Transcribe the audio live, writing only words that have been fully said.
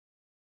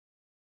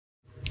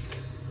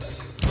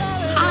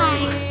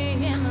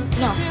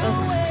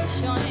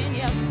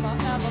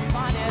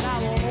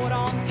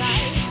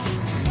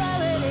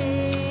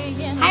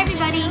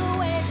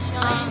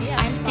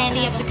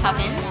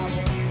Covenne.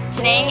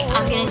 Today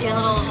I'm going to do a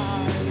little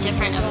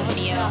different of a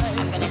video.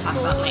 I'm going to talk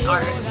about my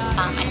art.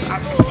 I have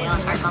art for sale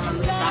on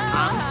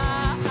artmamamoves.com.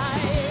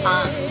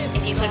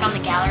 If you click on the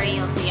gallery,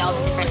 you'll see all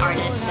the different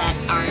artists that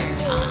are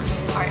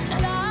part of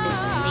this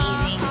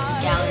amazing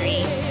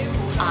gallery.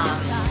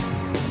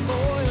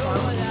 So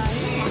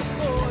yeah,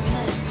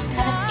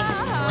 I'm going to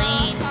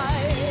explain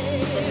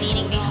the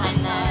meaning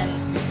behind them,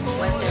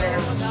 what they're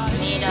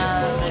made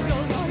of,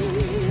 everything.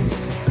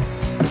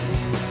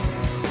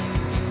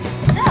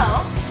 So,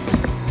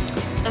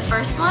 the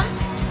first one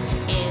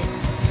is,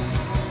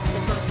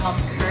 this one's called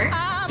Kurt. It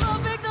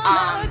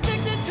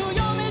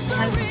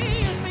has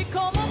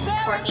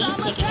Courtney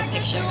taking a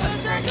picture of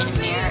Kurt in a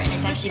mirror, and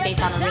it's actually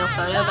based on a real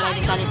photo, but I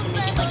decided to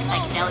make it like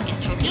psychedelic and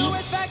trippy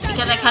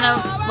because I kind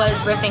of was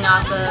ripping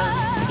off of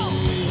the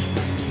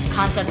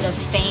concept of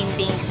fame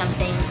being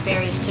something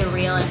very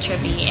surreal and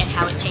trippy and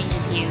how it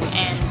changes you,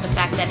 and the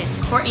fact that it's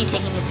Courtney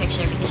taking the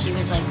picture because she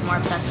was like more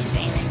obsessed with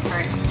fame than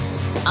Kurt.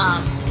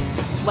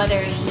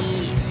 Whether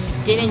he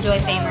did enjoy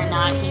fame or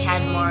not, he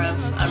had more of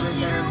a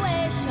reserved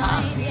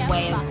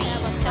way of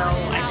being, so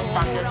I just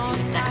thought those two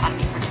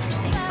dichotomies were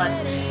interesting.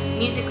 Plus,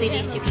 musically,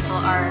 these two people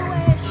are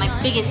my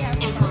biggest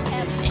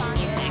influences in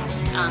music,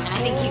 and I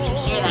think you can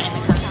hear that in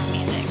the Covenne's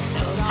music. So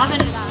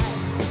Covenne was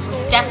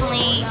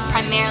definitely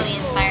primarily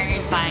inspired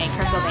by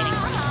Kurt Cobain and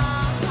Courtney.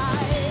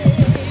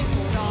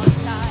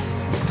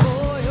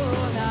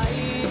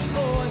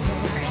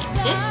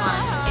 This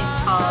one is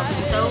called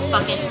So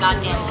Fucking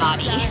Goddamn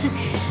Gaudy.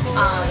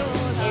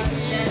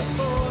 It's just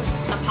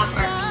a pop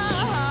art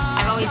piece.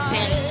 I've always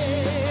been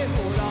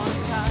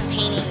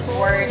painting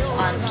words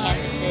on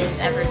canvases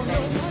ever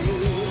since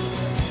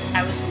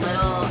I was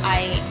little.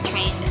 I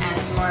trained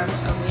as more of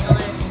a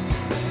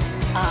realist,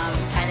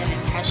 kind of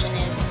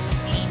impressionist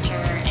painter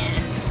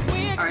and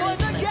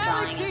artist, like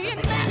drawing and stuff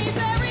like that.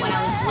 When I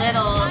was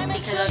little,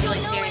 because I was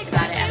really serious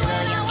about it at a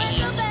really young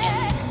age,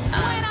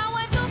 and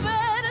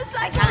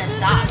I kind of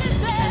stopped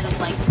just because of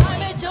like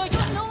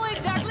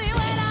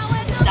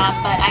stuff,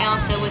 but I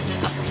also was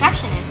a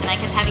perfectionist, and I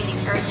kept having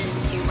these urges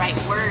to write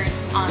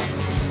words on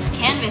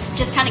canvas,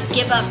 just kind of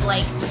give up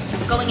like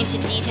going into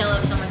detail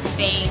of someone's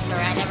face, or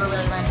I never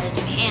really learned how to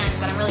do hands,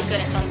 but I'm really good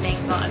at some things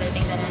while other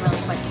things I didn't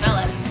really quite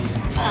develop.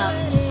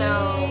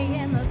 So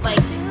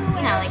like,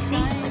 you know, like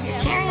see, like your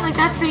cherry, like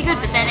that's pretty good,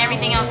 but then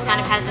everything else kind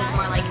of has this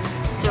more like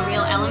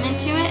surreal element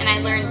to it, and I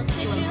learned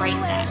to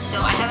embrace that. So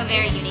I have a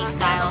very unique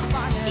style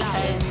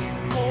because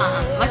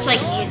much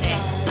like music,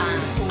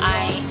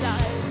 I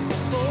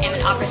am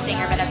an opera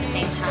singer, but at the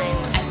same time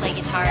I play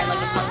guitar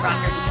like a punk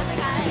rocker because I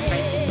kind of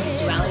embrace these two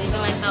dualities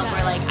in myself,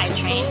 where like I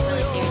train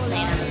really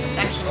seriously and I'm a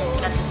perfectionist,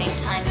 but at the same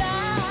time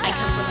I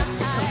come from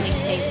a complete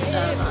place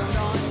of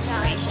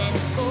inspiration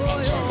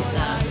and just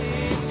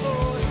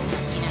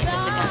you know,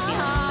 just a gut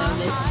feeling. So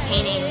this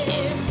painting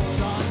is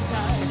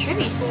a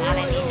tribute to that.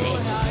 I mean, it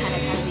just kind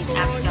of has these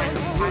abstract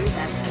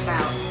concepts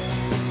about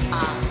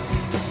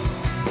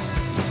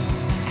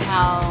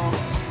how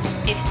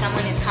if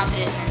someone is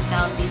confident in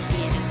themselves, you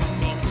see it as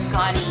something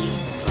gaudy,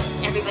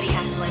 like everybody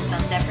has to like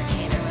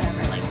self-deprecate or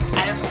whatever. Like,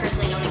 I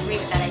personally don't agree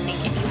with that. I think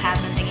if you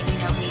have something and you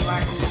know who you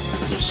are,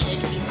 you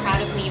should be proud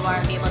of who you are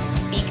and be able to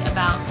speak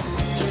about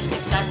your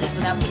successes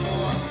without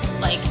people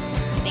like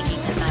thinking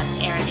that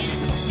that's arrogant.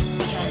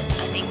 Because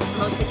I think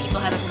most of the people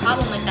have a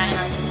problem with that in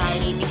our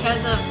society because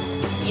of,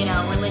 you know,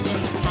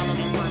 religion's kind of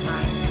influence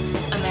on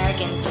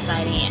American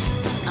society,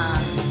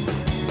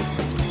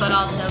 but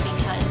also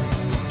because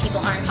people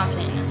aren't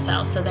confident in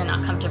themselves, so they're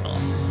not comfortable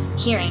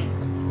hearing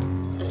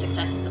the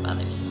successes of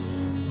others.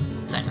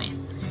 So anyway,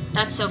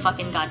 that's So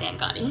Fucking Goddamn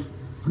Gaudy.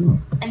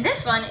 And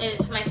this one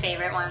is my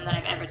favorite one that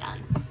I've ever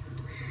done.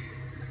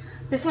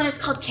 This one is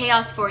called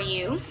Chaos for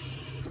You.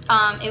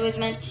 It was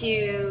meant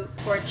to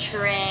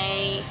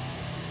portray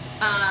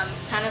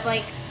kind of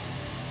like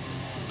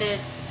the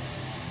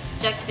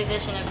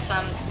juxtaposition of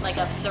some, like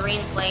a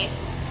serene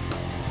place,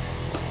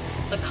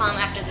 the calm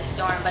after the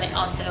storm, but it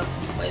also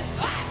was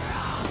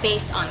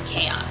based on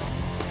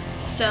chaos.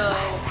 So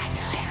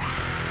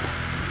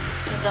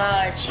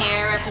the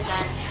chair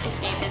represents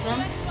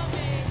escapism,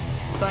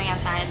 going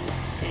outside,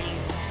 sitting.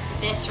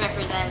 This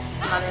represents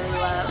motherly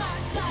love.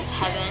 This is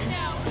heaven.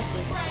 This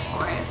is the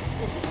forest.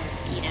 This is a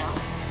mosquito.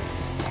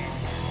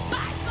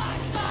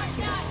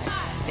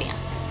 But yeah,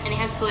 and it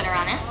has glitter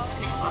on it,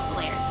 and it has lots of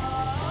layers.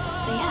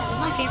 So yeah, this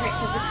is my favorite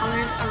because the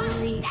colors are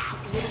really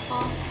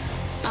beautiful.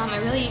 I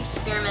really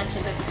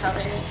experimented with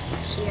colors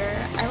here.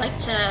 I like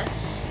to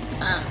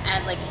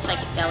add like a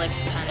psychedelic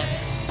kind of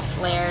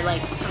flair,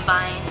 like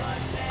combine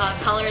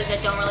colors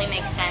that don't really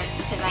make sense,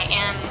 because I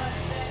am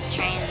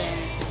trained in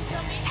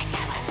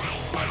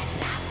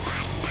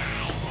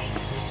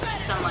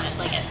somewhat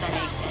like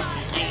aesthetics,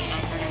 and I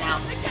started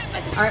out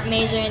as an art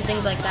major and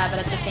things like that, but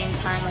at the same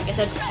time, like I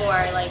said before,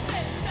 like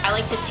I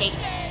like to take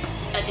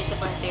a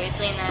discipline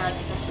seriously, and then I like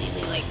to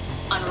completely like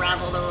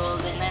unravel the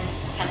rules and then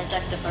kind of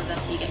juxtapose them,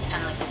 so you get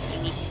kind of like this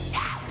unique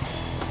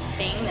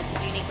thing that's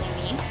uniquely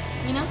me,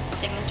 you know,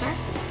 signature.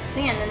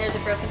 So yeah, and then there's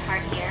a broken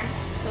heart here.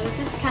 So this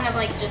is kind of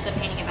like just a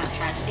painting about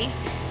tragedy,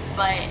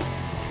 but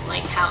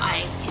like how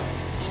I can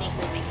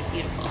uniquely make it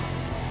beautiful,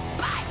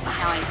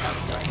 how I tell the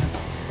story.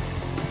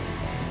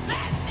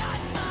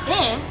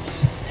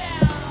 This,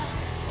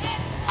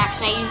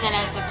 actually I use it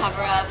as a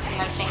cover up in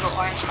my single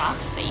Orange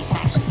Fox that you can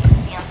actually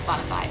see on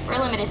Spotify for a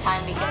limited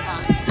time because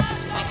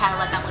I kind of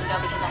let that one go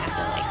because I have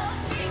to like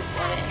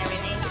re-record it and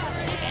everything.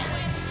 The new band,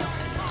 it's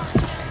going to so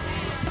much better.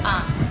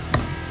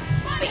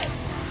 But yeah,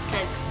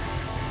 because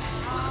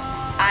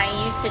I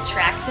used to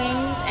track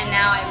things and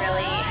now I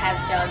really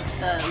have dug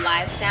the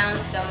live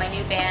sound. So my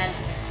new band,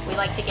 we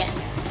like to get in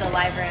the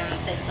live room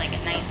that's like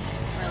a nice,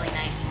 really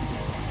nice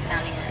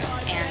sounding room,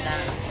 and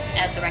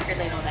at the record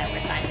label that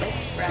we're signed with,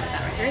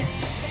 Roundabout Records.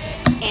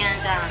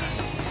 And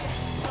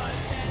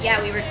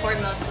yeah, we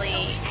record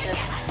mostly just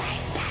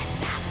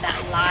that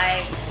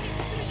live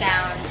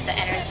sound, the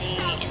energy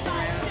in the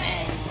room,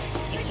 and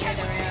you hear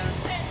the room.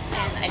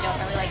 And I don't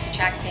really like to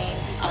track things,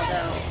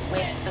 although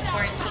with the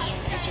quarantine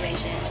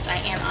situation, which I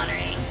am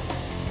honoring,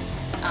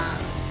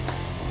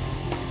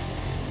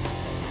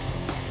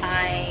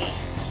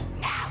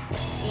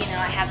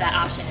 I have that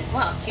option as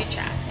well to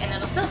track, and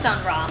it'll still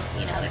sound raw.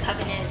 The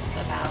Covenne is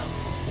about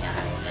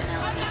having a certain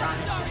element of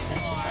rawness because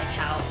that's just like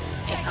how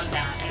it comes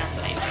out, and that's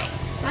what I embrace.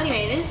 So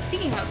anyway,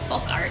 speaking of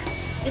folk art,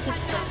 this is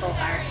some folk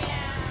art.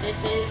 This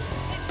is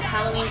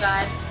Halloween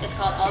vibes. It's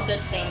called All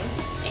Good Things.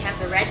 It has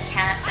a red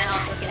cat that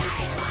also can be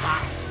seen in the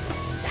box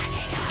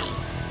to me.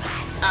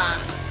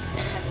 And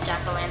it has a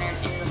jack-o'-lantern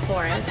in the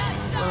forest, and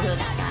a little bit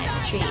of the sky and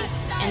the trees.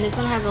 And this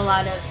one has a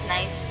lot of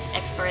nice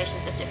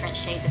explorations of different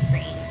shades of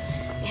green.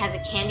 It has a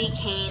candy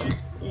cane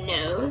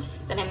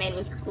nose that I made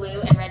with glue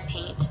and red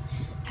paint. It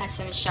has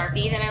some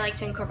Sharpie that I like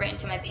to incorporate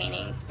into my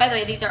paintings. By the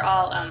way, these are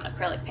all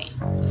acrylic paint.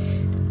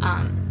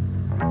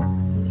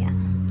 Yeah.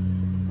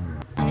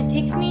 And it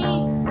takes me,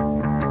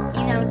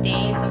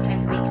 days,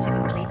 sometimes weeks to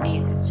complete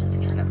these. It's just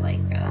kind of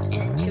like an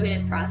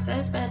intuitive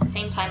process, but at the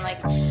same time,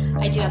 like,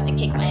 I do have to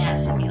kick my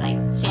ass and be like,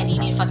 Sandy, you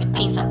need to fucking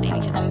paint something,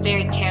 because I'm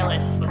very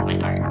careless with my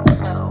art.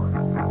 So,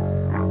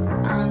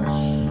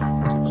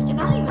 need to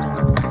value it a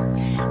little.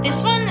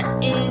 This one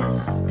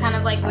is kind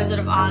of like Wizard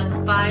of Oz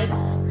vibes.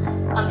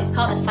 It's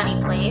called A Sunny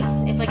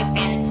Place. It's like a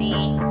fantasy,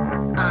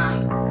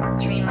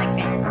 dream-like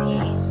fantasy.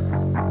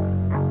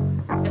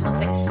 It looks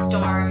like a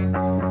storm.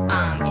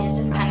 It's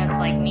just kind of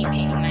like me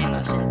painting my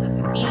emotions of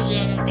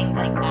confusion and things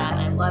like that.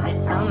 I love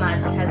it so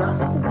much. It has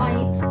lots of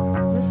white,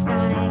 the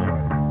sky,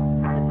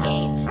 a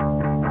gate.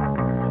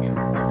 It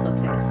just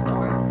looks like a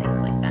storm and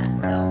things like that.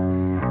 So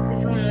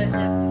this one was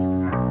just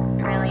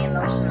really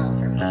emotional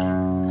for me.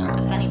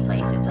 A sunny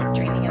place. It's like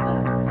dreaming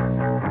of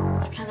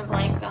it's kind of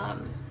like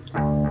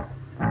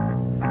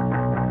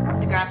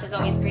the grass is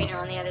always greener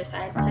on the other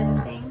side type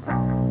of thing.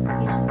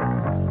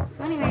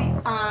 So anyway,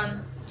 I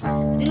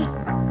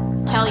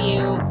didn't tell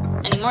you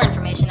any more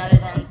information other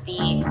than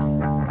the,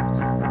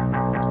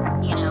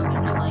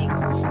 kind of like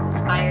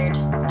inspired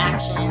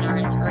action or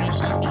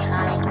inspiration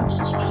behind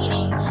each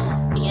painting,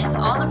 because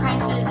all the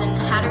prices and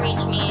how to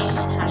reach me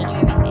and how to do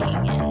everything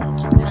and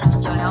how to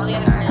enjoy all the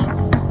other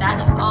artists, that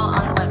is all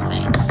on the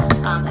website.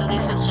 So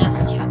this was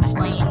just to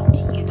explain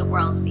to you the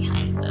world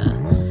behind the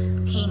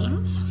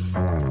paintings.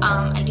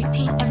 I do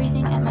paint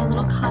everything at my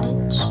little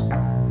cottage,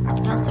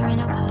 El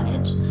Sereno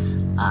Cottage.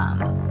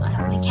 I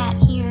have my cat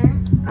here.